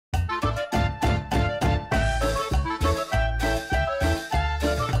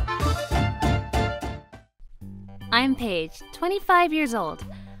I'm Paige, 25 years old.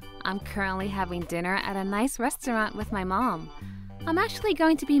 I'm currently having dinner at a nice restaurant with my mom. I'm actually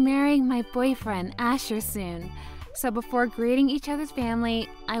going to be marrying my boyfriend, Asher, soon. So before greeting each other's family,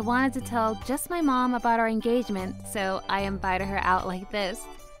 I wanted to tell just my mom about our engagement, so I invited her out like this.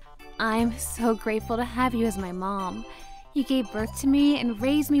 I'm so grateful to have you as my mom. You gave birth to me and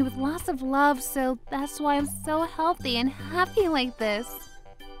raised me with lots of love, so that's why I'm so healthy and happy like this.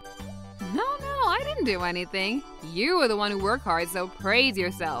 No, I didn't do anything. You were the one who worked hard, so praise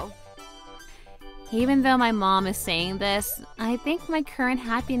yourself. Even though my mom is saying this, I think my current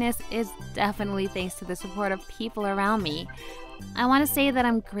happiness is definitely thanks to the support of people around me. I want to say that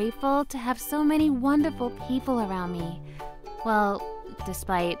I'm grateful to have so many wonderful people around me. Well,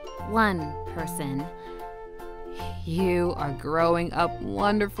 despite one person. You are growing up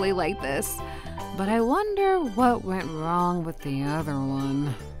wonderfully like this, but I wonder what went wrong with the other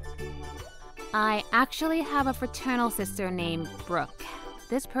one. I actually have a fraternal sister named Brooke.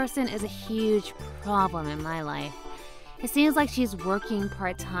 This person is a huge problem in my life. It seems like she's working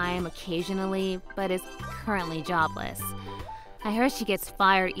part-time occasionally, but is currently jobless. I heard she gets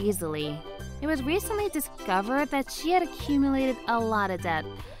fired easily. It was recently discovered that she had accumulated a lot of debt.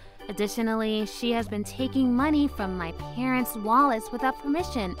 Additionally, she has been taking money from my parents' wallets without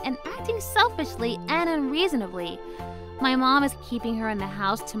permission and acting selfishly and unreasonably. My mom is keeping her in the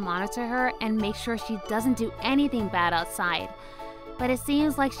house to monitor her and make sure she doesn't do anything bad outside. But it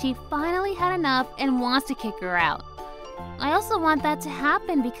seems like she finally had enough and wants to kick her out. I also want that to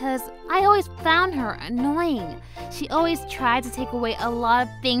happen because I always found her annoying. She always tried to take away a lot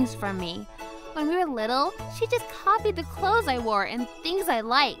of things from me. When we were little, she just copied the clothes I wore and things I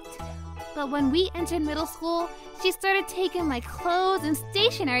liked. But when we entered middle school, she started taking my clothes and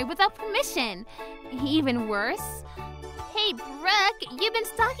stationery without permission. Even worse. Hey, Brooke, you've been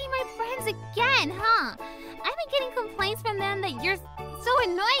stalking my friends again, huh? I've been getting complaints from them that you're so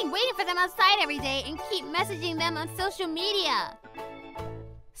annoying waiting for them outside every day and keep messaging them on social media.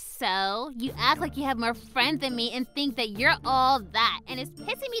 So, you act like you have more friends than me and think that you're all that, and it's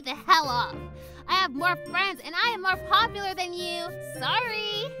pissing me the hell off. I have more friends and I am more popular than you.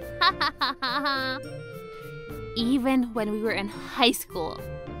 Sorry. Ha ha ha ha. Even when we were in high school.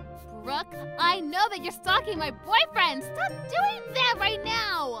 Brooke, I know that you're stalking my boyfriend. Stop doing that right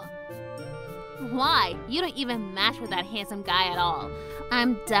now. Why? You don't even match with that handsome guy at all.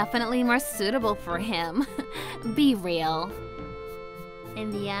 I'm definitely more suitable for him. Be real.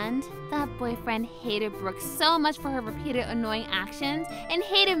 In the end, that boyfriend hated Brooke so much for her repeated annoying actions and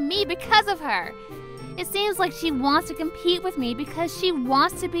hated me because of her. It seems like she wants to compete with me because she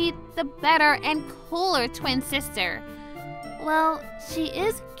wants to be the better and cooler twin sister. Well, she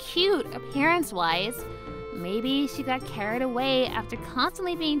is cute appearance-wise. Maybe she got carried away after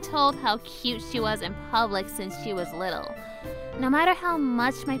constantly being told how cute she was in public since she was little. No matter how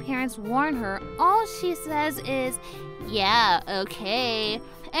much my parents warn her, all she says is, "Yeah, okay,"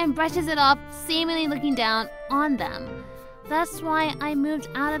 and brushes it off, seemingly looking down on them. That's why I moved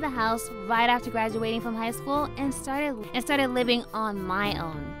out of the house right after graduating from high school and started living on my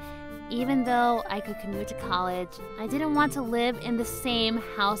own. Even though I could commute to college, I didn't want to live in the same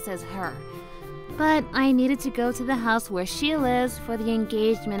house as her. But I needed to go to the house where she lives for the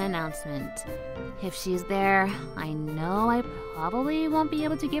engagement announcement. If she's there, I know I probably won't be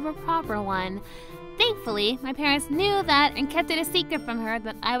able to give a proper one. Thankfully, my parents knew that and kept it a secret from her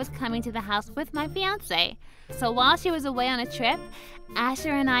that I was coming to the house with my fiancé. So while she was away on a trip,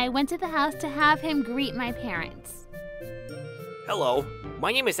 Asher and I went to the house to have him greet my parents. Hello,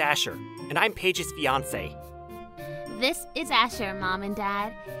 my name is Asher, and I'm Paige's fiancé. This is Asher, Mom and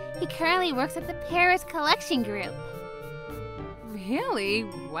Dad. He currently works at the Paris Collection Group. Really?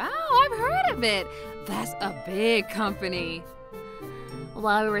 Wow, I've heard of it. That's a big company.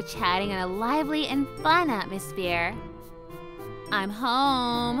 While we were chatting in a lively and fun atmosphere, I'm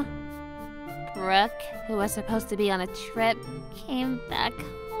home. Brooke, who was supposed to be on a trip, came back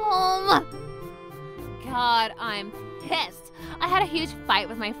home. God, I'm pissed. I had a huge fight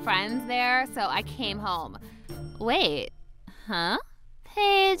with my friends there, so I came home. Wait, huh?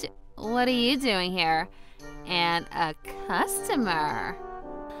 Paige, what are you doing here? And a customer.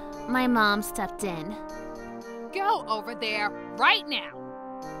 My mom stepped in. Go over there right now.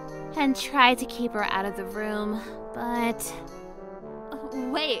 And tried to keep her out of the room, but...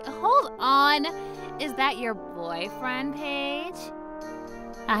 Wait, hold on. Is that your boyfriend, Paige?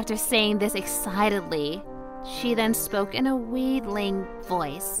 After saying this excitedly, she then spoke in a wheedling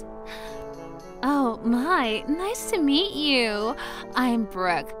voice. Oh my, nice to meet you. I'm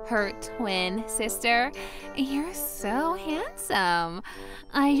Brooke, her twin sister. You're so handsome.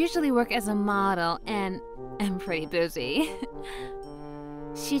 I usually work as a model and am pretty busy.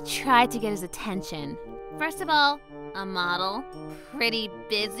 She tried to get his attention. First of all, a model? Pretty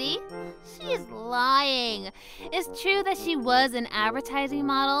busy? She's lying. It's true that she was an advertising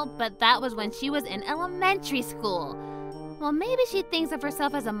model, but that was when she was in elementary school. Well, maybe she thinks of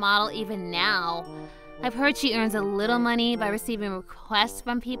herself as a model even now. I've heard she earns a little money by receiving requests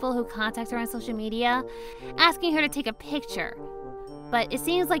from people who contact her on social media, asking her to take a picture. But it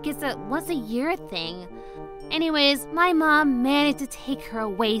seems like it's a once-a-year thing. Anyways, my mom managed to take her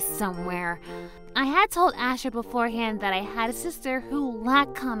away somewhere. I had told Asher beforehand that I had a sister who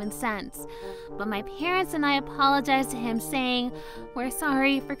lacked common sense, but my parents and I apologized to him saying we're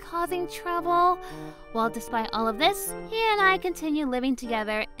sorry for causing trouble. Well, despite all of this, he and I continued living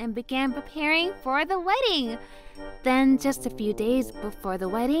together and began preparing for the wedding. Then, just a few days before the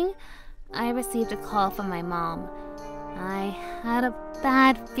wedding, I received a call from my mom. I had a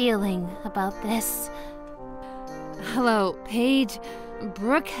bad feeling about this. Hello, Paige.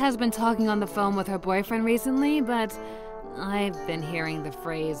 Brooke has been talking on the phone with her boyfriend recently, but I've been hearing the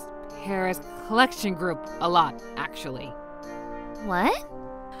phrase Paris Collection Group a lot, actually. What?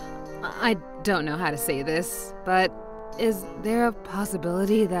 I don't know how to say this, but is there a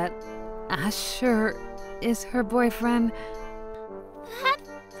possibility that Asher is her boyfriend? That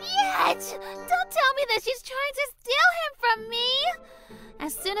bitch! Don't tell me that she's trying to steal him from me!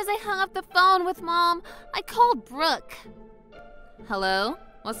 As soon as I hung up the phone with Mom, I called Brooke. Hello?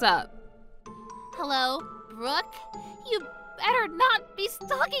 What's up? Hello, Brooke? You better not be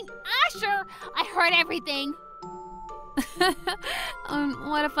stalking Asher! I heard everything.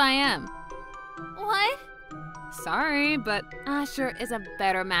 What if I am? What? Sorry, but Asher is a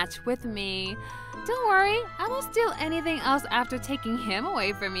better match with me. Don't worry, I won't steal anything else after taking him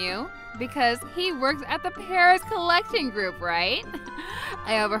away from you. Because he works at the Paris Collection Group, right?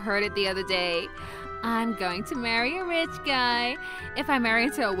 I overheard it the other day. I'm going to marry a rich guy. If I marry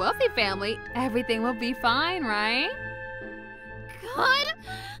into a wealthy family, everything will be fine, right? God,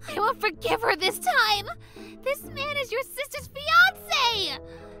 I won't forgive her this time. This man is your sister's fiancé.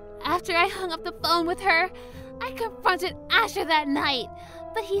 After I hung up the phone with her, I confronted Asher that night,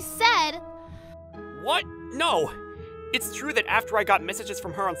 but he said... What? No! It's true that after I got messages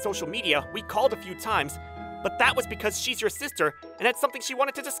from her on social media, we called a few times, but that was because she's your sister and had something she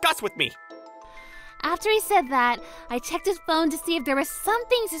wanted to discuss with me. After he said that, I checked his phone to see if there was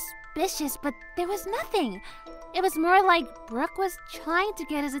something suspicious, but there was nothing. It was more like Brooke was trying to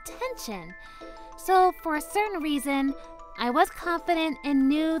get his attention. So, for a certain reason, I was confident and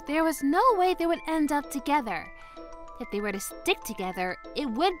knew there was no way they would end up together. If they were to stick together, it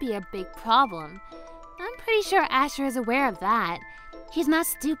would be a big problem. I'm pretty sure Asher is aware of that. He's not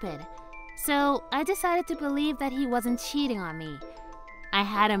stupid. So, I decided to believe that he wasn't cheating on me. I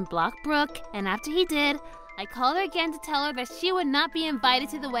had him block Brooke, and after he did, I called her again to tell her that she would not be invited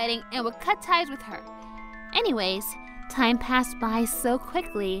to the wedding and would cut ties with her. Anyways, time passed by so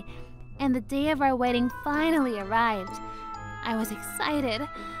quickly, and the day of our wedding finally arrived. I was excited.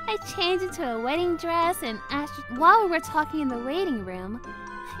 I changed into a wedding dress and asked while we were talking in the waiting room.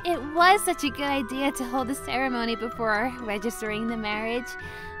 It was such a good idea to hold the ceremony before registering the marriage.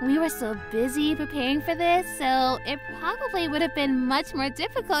 We were so busy preparing for this, so it probably would have been much more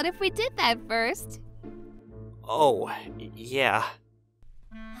difficult if we did that first. Oh, yeah.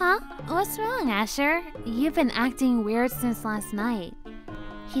 Huh? What's wrong, Asher? You've been acting weird since last night.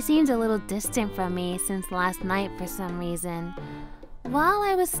 He seemed a little distant from me since last night for some reason. While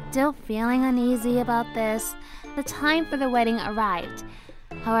I was still feeling uneasy about this, the time for the wedding arrived.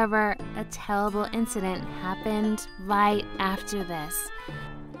 However, a terrible incident happened right after this.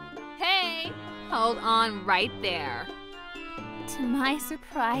 Hey, hold on right there. To my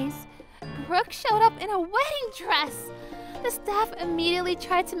surprise, Brooke showed up in a wedding dress. The staff immediately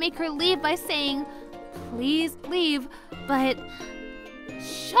tried to make her leave by saying, "Please leave," but...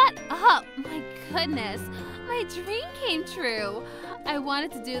 Shut up! My goodness, my dream came true. I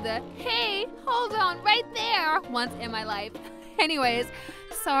wanted to do the, "Hey, hold on right there," once in my life. Anyways,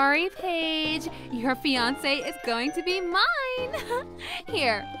 sorry, Paige. Your fiancé is going to be mine.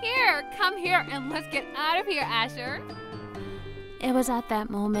 Here, come here and let's get out of here, Asher. It was at that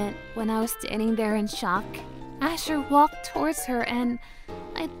moment when I was standing there in shock. Asher walked towards her and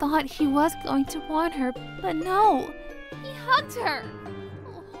I thought he was going to warn her, but no. He hugged her.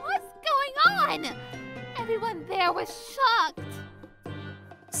 What's going on? Everyone there was shocked.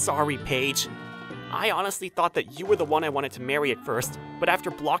 Sorry, Paige. I honestly thought that you were the one I wanted to marry at first, but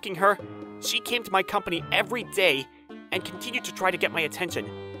after blocking her, She came to my company every day and continued to try to get my attention.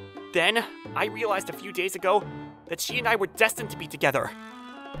 Then, I realized a few days ago that she and I were destined to be together.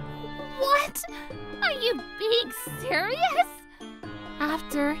 What? Are you being serious?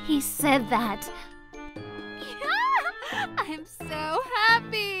 After he said that, I'm so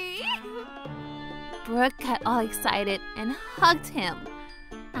happy. Brooke got all excited and hugged him.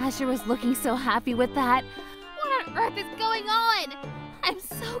 Asher was looking so happy with that. What on earth is going on? I'm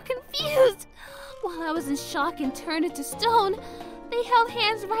so confused. While I was in shock and turned into stone, they held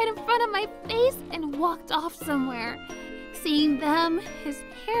hands right in front of my face and walked off somewhere. Seeing them, his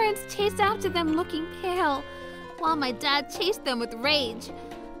parents chased after them looking pale, while my dad chased them with rage.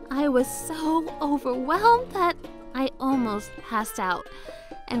 I was so overwhelmed that I almost passed out.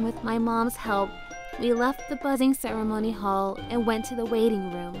 And with my mom's help, we left the buzzing ceremony hall and went to the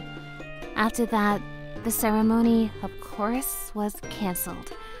waiting room. After that, the ceremony, of course, was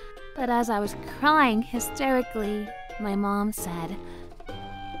canceled. But as I was crying hysterically, my mom said,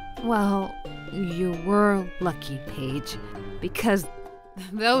 "Well, you were lucky, Paige, because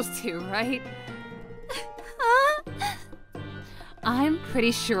those two, right? I'm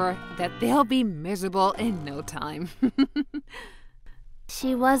pretty sure that they'll be miserable in no time."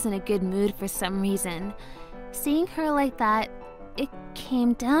 She was in a good mood for some reason. Seeing her like that, it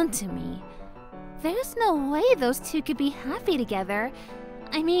came down to me. There's no way those two could be happy together.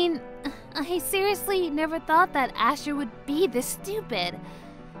 I mean, I seriously never thought that Asher would be this stupid.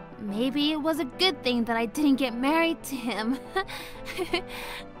 Maybe it was a good thing that I didn't get married to him.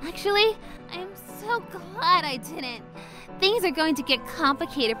 Actually, I'm so glad I didn't. Things are going to get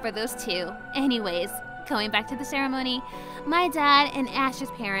complicated for those two. Anyways, going back to the ceremony, my dad and Asher's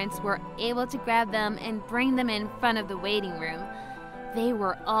parents were able to grab them and bring them in front of the waiting room. They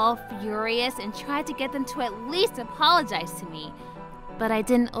were all furious and tried to get them to at least apologize to me. But I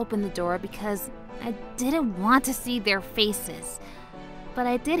didn't open the door because I didn't want to see their faces. But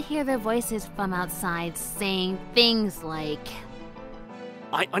I did hear their voices from outside saying things like,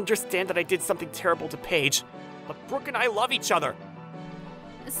 I understand that I did something terrible to Paige, but Brooke and I love each other.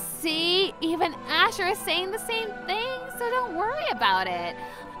 See, even Asher is saying the same thing, so don't worry about it.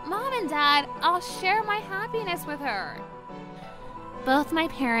 Mom and Dad, I'll share my happiness with her. Both my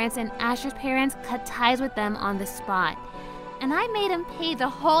parents and Asher's parents cut ties with them on the spot. And I made them pay the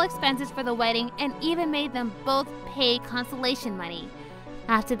whole expenses for the wedding and even made them both pay consolation money.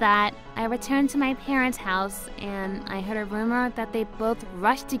 After that, I returned to my parents' house and I heard a rumor that they both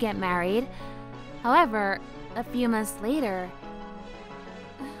rushed to get married. However, a few months later...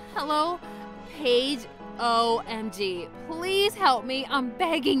 Hello, Paige. OMG. Please help me. I'm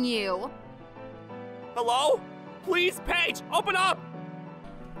begging you. Hello? Please, Paige, open up!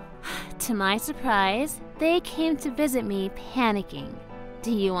 To my surprise, they came to visit me panicking.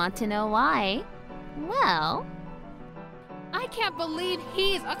 Do you want to know why? Well... I can't believe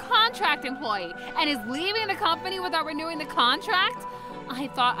he's a contract employee and is leaving the company without renewing the contract. I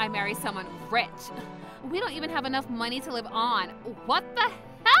thought I married someone rich. We don't even have enough money to live on. What the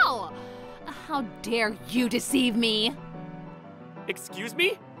hell? How dare you deceive me? Excuse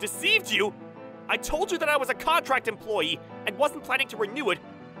me? Deceived you? I told you that I was a contract employee and wasn't planning to renew it,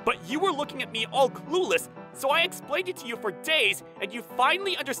 but you were looking at me all clueless, so I explained it to you for days and you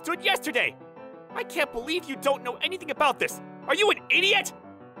finally understood yesterday. I can't believe you don't know anything about this. Are you an idiot?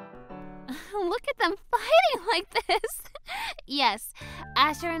 Look at them fighting like this. Yes,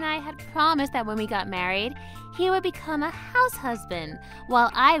 Asher and I had promised that when we got married, he would become a house husband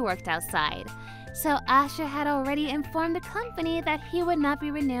while I worked outside. So Asher had already informed the company that he would not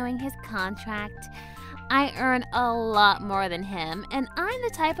be renewing his contract. I earn a lot more than him, and I'm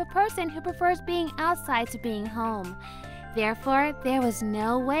the type of person who prefers being outside to being home. Therefore, there was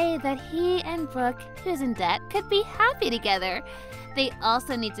no way that he and Brooke, who's in debt, could be happy together. They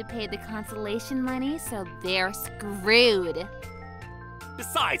also need to pay the consolation money, so they're screwed.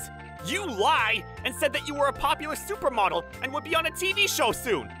 Besides, you lied and said that you were a popular supermodel and would be on a TV show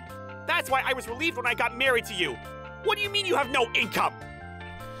soon. That's why I was relieved when I got married to you. What do you mean you have no income?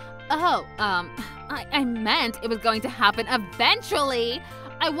 Oh, I meant it was going to happen eventually.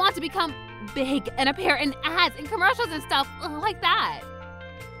 I want to become big and appear in ads and commercials and stuff like that.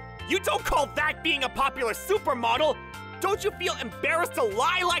 You don't call that being a popular supermodel? Don't you feel embarrassed to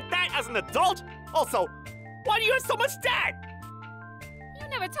lie like that as an adult? Also, why do you have so much debt? You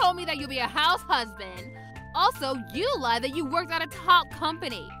never told me that you'd be a house husband. Also, you lied that you worked at a top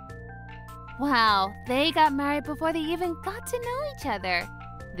company. Wow, they got married before they even got to know each other.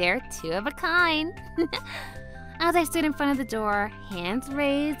 They're two of a kind. As I stood in front of the door, hands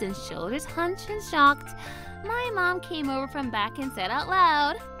raised and shoulders hunched and shocked, my mom came over from back and said out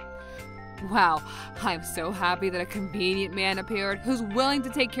loud, Wow, I'm so happy that a convenient man appeared who's willing to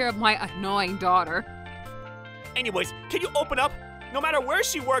take care of my annoying daughter. Anyways, can you open up? No matter where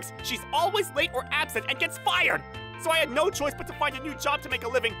she works, she's always late or absent and gets fired. So I had no choice but to find a new job to make a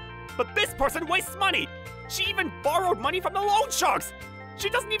living. But this person wastes money. She even borrowed money from the loan sharks. She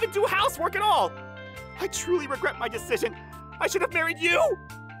doesn't even do housework at all. I truly regret my decision. I should have married you.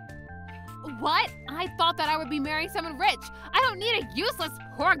 What? I thought that I would be marrying someone rich. I don't need a useless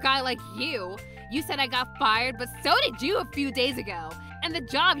poor guy like you. You said I got fired, but so did you a few days ago. And the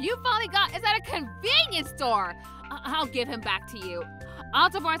job you finally got is at a convenience store. I'll give him back to you. I'll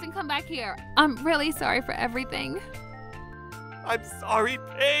divorce and come back here. I'm really sorry for everything. I'm sorry,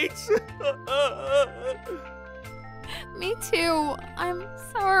 Paige. Me too. I'm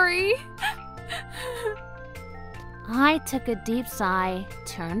sorry. I took a deep sigh,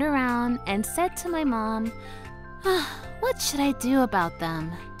 turned around, and said to my mom, what should I do about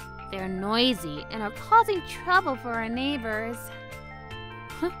them? They're noisy and are causing trouble for our neighbors.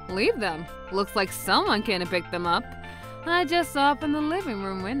 Leave them. Looks like someone came to pick them up. I just saw from the living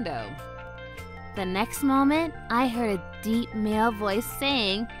room window. The next moment, I heard a deep male voice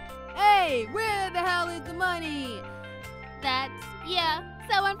saying, Hey, where the hell is the money?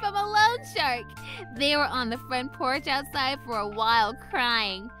 Someone from a loan shark. They were on the front porch outside for a while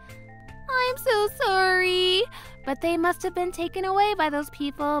crying. I'm so sorry. But they must have been taken away by those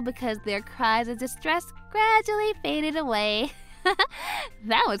people because their cries of distress gradually faded away.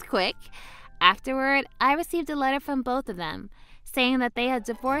 That was quick. Afterward, I received a letter from both of them, saying that they had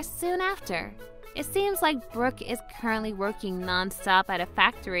divorced soon after. It seems like Brooke is currently working non-stop at a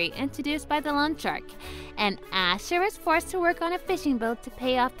factory introduced by the loan shark, and Asher is forced to work on a fishing boat to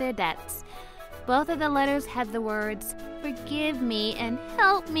pay off their debts. Both of the letters had the words, "Forgive me" and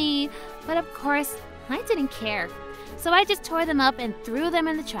 "Help me," but of course, I didn't care. So I just tore them up and threw them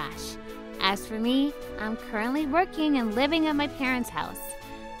in the trash. As for me, I'm currently working and living at my parents' house.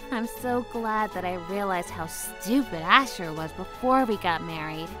 I'm so glad that I realized how stupid Asher was before we got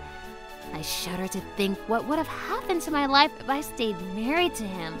married. I shudder to think what would have happened to my life if I stayed married to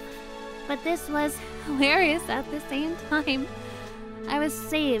him. But this was hilarious at the same time. I was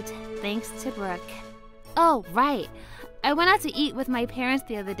saved thanks to Brooke. Oh, right. I went out to eat with my parents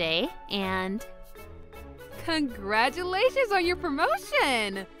the other day, and... Congratulations on your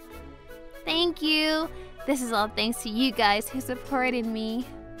promotion! Thank you. This is all thanks to you guys who supported me.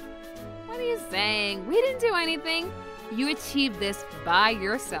 What are you saying? We didn't do anything. You achieved this by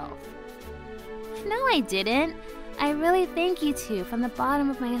yourself. No, I didn't. I really thank you two from the bottom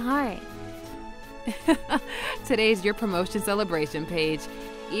of my heart. Today's your promotion celebration, Paige.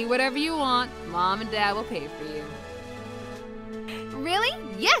 Eat whatever you want. Mom and Dad will pay for you. Really?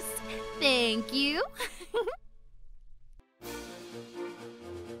 Yes! Thank you.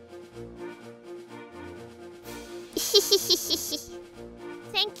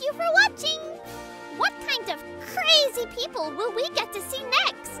 Thank you for watching! What kind of crazy people will we get to see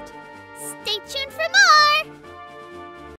next? Stay tuned for more!